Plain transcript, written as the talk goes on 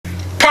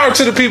Power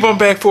to the people, I'm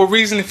back for a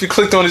reason. If you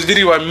clicked on this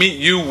video, I meet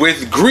you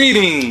with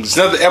greetings.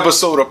 Another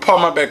episode of Paul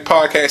My Back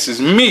Podcast is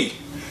me,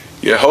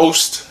 your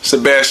host,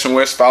 Sebastian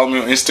West. Follow me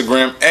on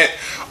Instagram at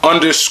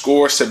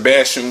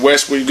 _Sebastian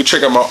West, where you can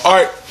check out my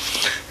art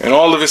and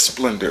all of its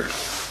splendor.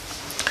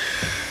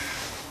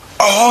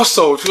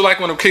 Also, if you like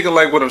when I'm kicking,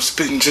 like what I'm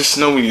spitting, just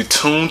know when you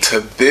tune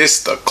to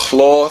this, the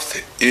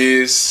cloth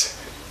is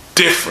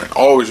different.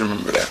 Always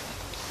remember that.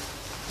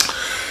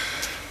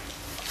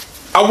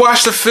 I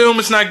watched the film.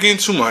 It's not getting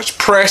too much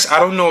press. I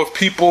don't know if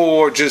people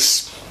are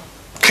just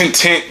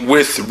content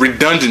with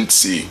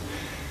redundancy.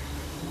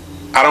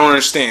 I don't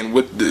understand.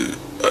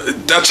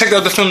 I checked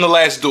out the film The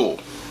Last Duel.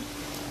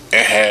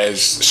 It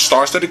has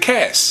stars of the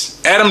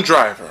cast: Adam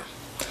Driver,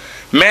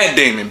 Matt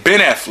Damon, Ben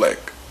Affleck,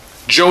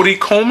 Jodie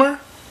Comer.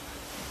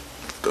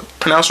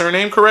 Pronounce her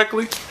name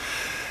correctly.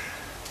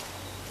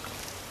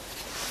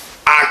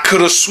 I could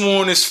have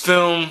sworn this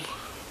film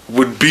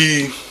would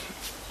be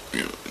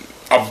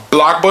a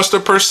blockbuster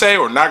per se,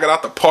 or knock it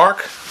out the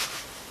park.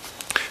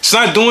 It's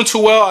not doing too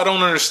well. I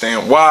don't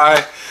understand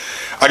why.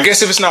 I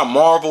guess if it's not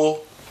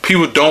Marvel,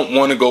 people don't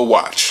want to go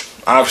watch.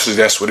 Obviously,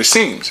 that's what it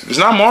seems. If it's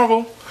not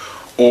Marvel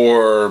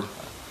or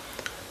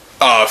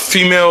a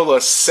female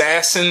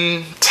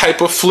assassin type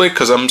of flick,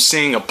 because I'm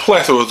seeing a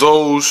plethora of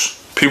those,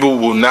 people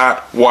will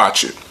not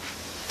watch it.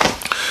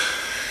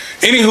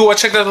 Anywho, I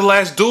checked out The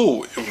Last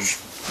Duel. It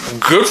was a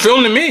good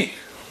film to me.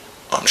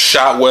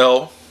 Shot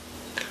well.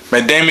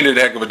 Matt Damon did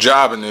a heck of a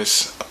job in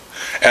this.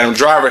 Adam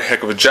Driver,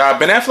 heck of a job.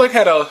 Ben Affleck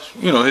had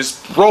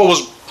his role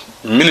was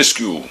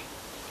minuscule.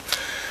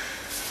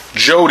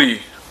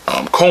 Jodie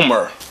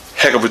Comer,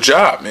 heck of a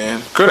job,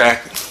 man. Good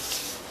acting.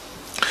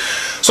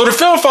 So the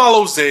film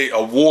follows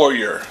a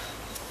warrior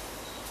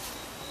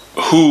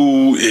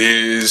who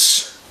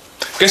is,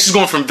 I guess he's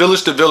going from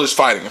village to village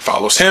fighting. It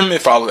follows him.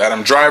 It follows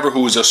Adam Driver,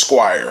 who is a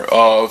squire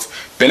of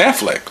Ben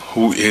Affleck,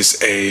 who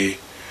is a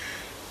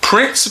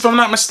prince, if I'm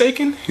not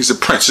mistaken. He's a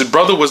prince. His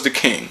brother was the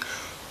king.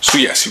 So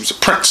yes, he was a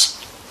prince.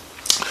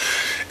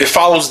 It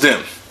follows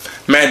them.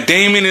 Matt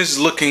Damon is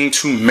looking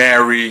to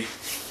marry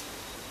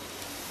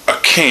a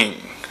king,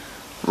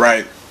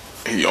 right?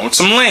 He owns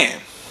some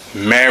land.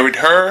 Married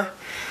her.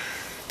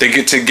 They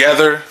get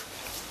together.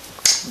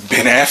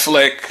 Ben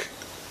Affleck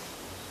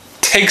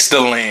takes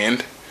the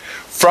land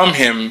from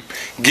him,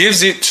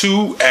 gives it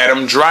to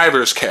Adam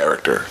Driver's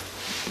character.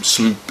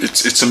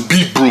 It's some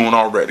beef brewing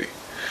already.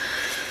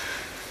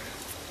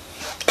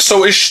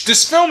 So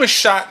this film is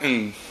shot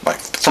in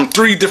from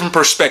three different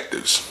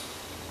perspectives.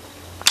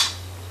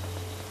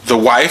 The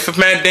wife of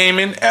Matt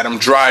Damon, Adam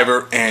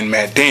Driver, and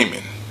Matt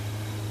Damon.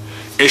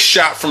 It's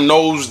shot from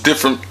those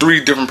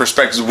three different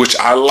perspectives, which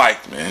I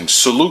like, man.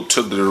 Salute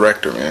to the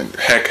director, man.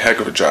 Heck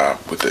of a job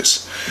with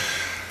this.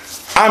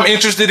 I'm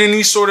interested in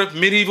these sort of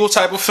medieval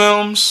type of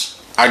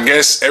films. I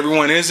guess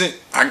everyone isn't.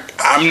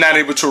 I'm not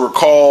able to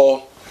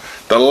recall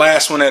the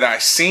last one that I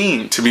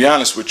seen, to be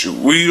honest with you.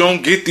 We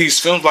don't get these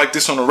films like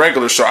this on a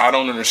regular, so I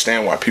don't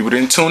understand why people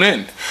didn't tune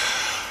in.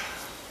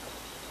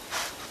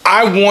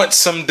 I want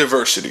some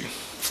diversity.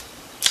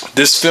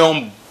 This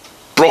film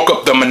broke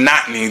up the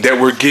monotony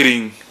that we're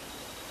getting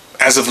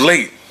as of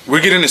late.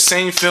 We're getting the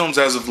same films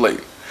as of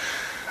late.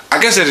 I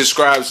guess that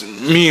describes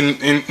me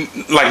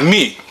like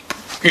me.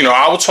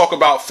 I will talk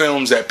about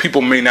films that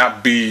people may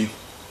not be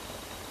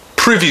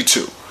privy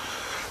to.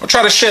 I'll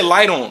try to shed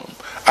light on them.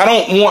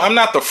 I'm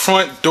not the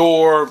front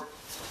door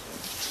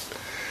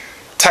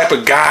type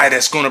of guy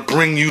that's going to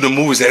bring you the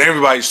movies that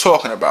everybody's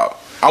talking about.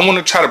 I want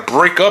to try to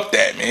break up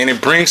that, man, and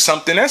bring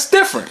something that's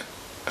different.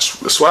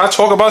 That's why I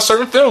talk about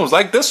certain films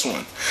like this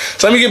one.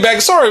 So let me get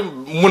back. Sorry,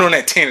 went on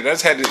that tangent. I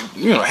just had to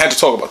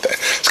talk about that.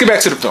 Let's get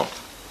back to the film.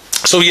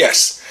 So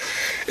yes,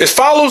 it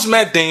follows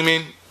Matt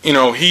Damon.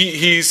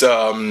 He's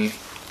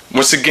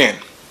once again,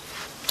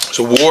 it's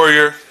a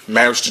warrior,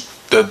 marries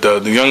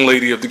the young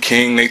lady of the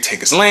king. They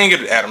take his land.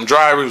 Get Adam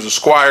Driver, who's a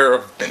squire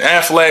of Ben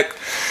Affleck.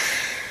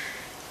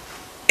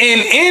 And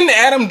in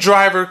Adam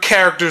Driver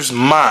character's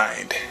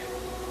mind,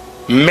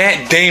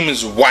 Matt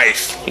Damon's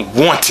wife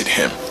wanted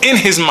him. In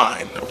his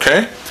mind,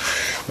 okay?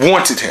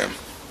 Wanted him.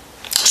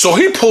 So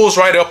he pulls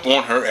right up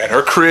on her at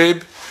her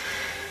crib.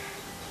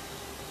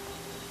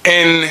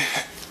 And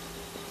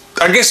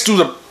I guess through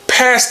the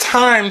past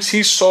times,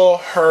 he saw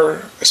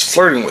her as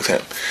flirting with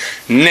him.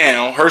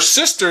 Now, her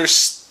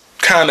sisters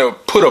kind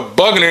of put a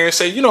bug in her and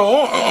say,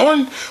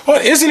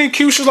 isn't it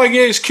cute? She's like,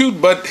 yeah, it's cute,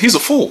 but he's a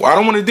fool. I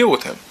don't want to deal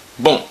with him.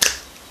 Boom.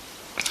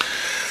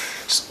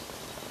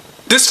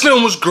 This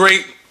film was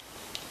great.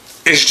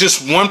 It's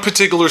just one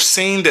particular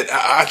scene that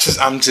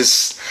I'm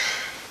just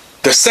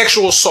the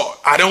sexual assault.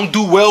 I don't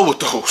do well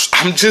with those.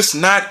 I'm just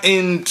not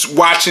in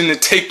watching the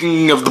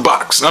taking of the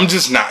box. I'm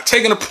just not.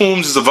 Taking the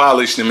poems is a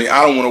violation to me.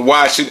 I don't want to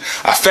watch it.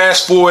 I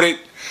fast forward it.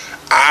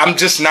 I'm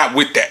just not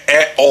with that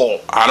at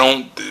all. I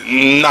don't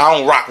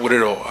rock with it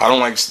at all. I don't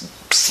like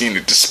seeing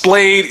it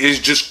displayed. It's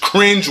just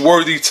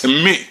cringe-worthy to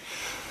me.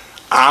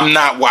 I'm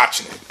not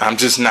watching it. I'm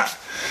just not.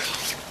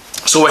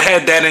 So it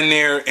had that in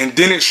there, and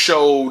then it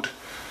showed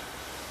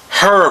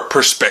her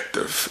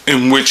perspective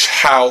in which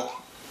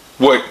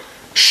what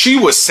she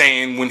was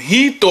saying when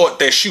he thought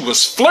that she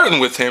was flirting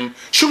with him,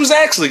 she was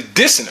actually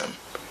dissing him.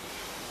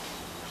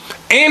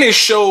 And it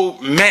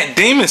showed Matt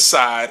Damon's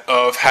side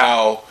of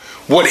how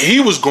what he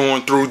was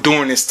going through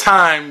during this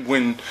time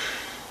when,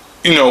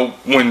 you know,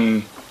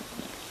 when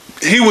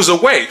he was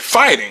away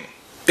fighting.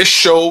 It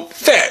showed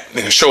that.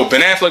 And it showed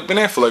Ben Affleck. Ben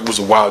Affleck was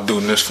a wild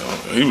dude in this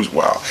film. He was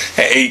wild.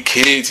 Had 8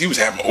 kids. He was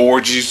having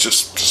orgies.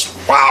 Just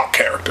wild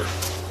character.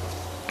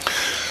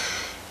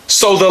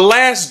 So the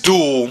last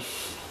duel,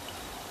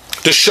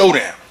 the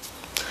showdown,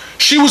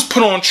 she was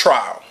put on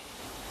trial.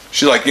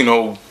 She's like, you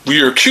know,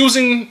 we are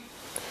accusing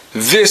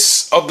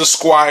this of the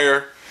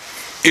squire.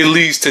 It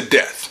leads to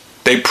death.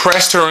 They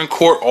pressed her in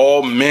court,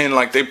 all men,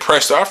 like they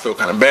pressed her. I feel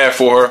kind of bad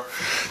for her.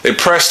 They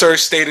pressed her,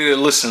 stated that,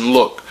 listen,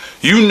 look,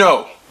 you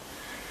know,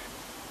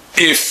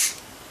 if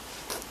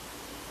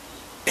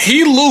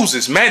he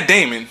loses, Matt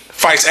Damon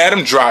fights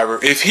Adam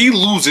Driver, if he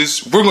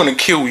loses, we're going to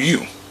kill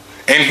you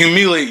and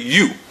humiliate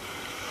you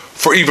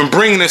for even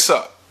bringing this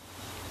up.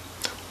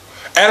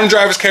 Adam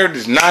Driver's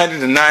character denied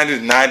it. He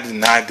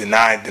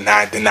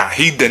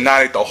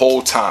denied it the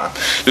whole time.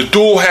 The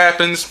duel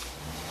happens.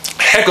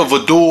 Heck of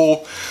a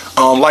duel.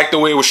 Like the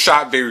way it was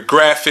shot, very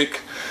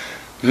graphic.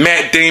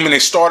 Matt Damon, they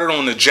started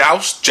on the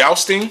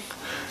jousting.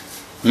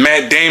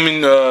 Matt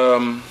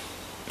Damon,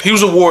 he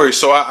was a warrior,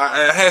 so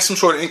I had some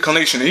sort of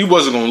inclination that he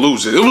wasn't going to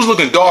lose it. It was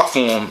looking dark for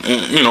him,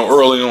 you know,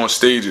 early on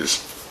stages.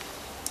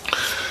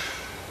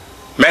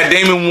 Matt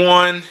Damon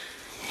won.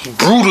 He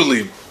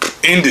brutally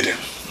ended him.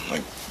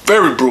 Like,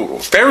 very brutal.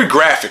 Very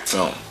graphic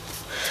film.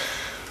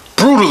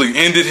 Brutally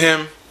ended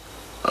him.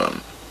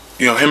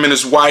 You know, him and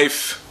his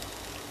wife.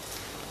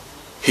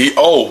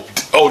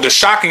 The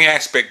shocking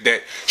aspect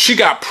that she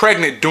got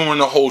pregnant during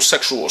the whole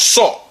sexual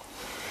assault.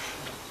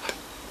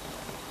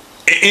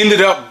 It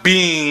ended up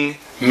being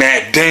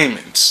Matt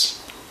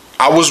Damon's.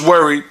 I was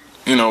worried,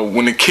 you know,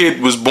 when the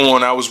kid was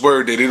born, I was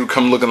worried that it would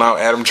come looking like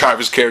Adam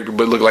Driver's character,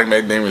 but look like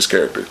Matt Damon's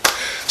character.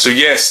 So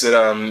yes, it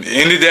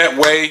ended that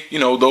way. You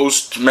know,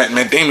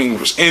 Matt Damon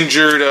was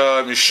injured.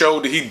 It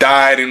showed that he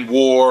died in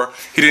war.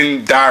 He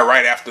didn't die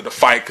right after the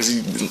fight because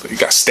he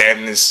got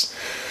stabbed in his,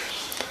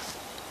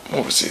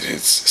 what was it,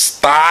 his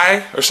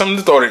thigh or something.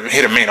 I thought it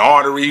hit a main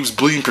artery. He was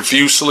bleeding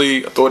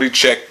profusely. I thought he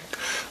checked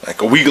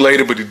like a week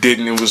later, but he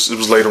didn't. It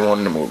was later on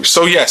in the movie.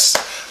 So yes,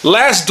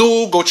 Last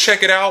Duel, go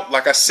check it out.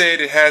 Like I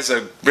said, it has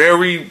a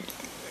very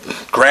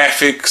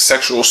graphic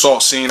sexual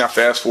assault scene. I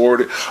fast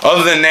forwarded.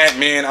 Other than that,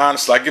 man,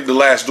 honestly, I give The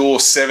Last Duel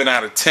 7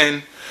 out of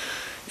 10.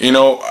 You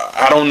know,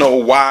 I don't know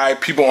why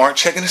people aren't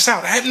checking this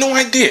out. I have no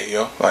idea,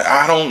 yo. Like,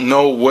 I don't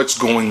know what's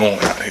going on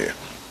out here.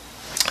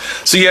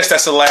 So yes,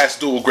 that's The Last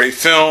Duel. Great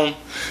film.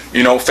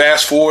 You know,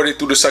 fast forward it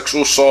through the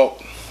sexual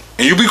assault,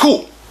 and you'll be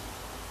cool.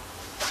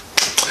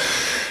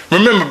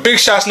 Remember, big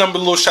shots number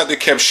little shot that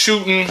kept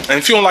shooting. And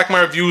if you don't like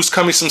my reviews,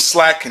 cut me some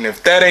slack. And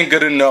if that ain't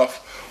good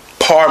enough,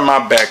 pardon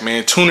my back,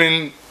 man. Tune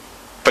in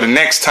for the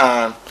next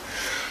time,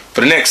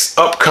 for the next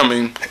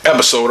upcoming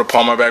episode of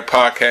Palm My Back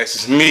Podcast.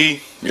 It's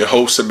me, your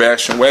host,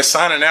 Sebastian West,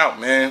 signing out,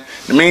 man.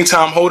 In the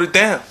meantime, hold it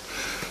down.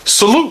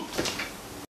 Salute.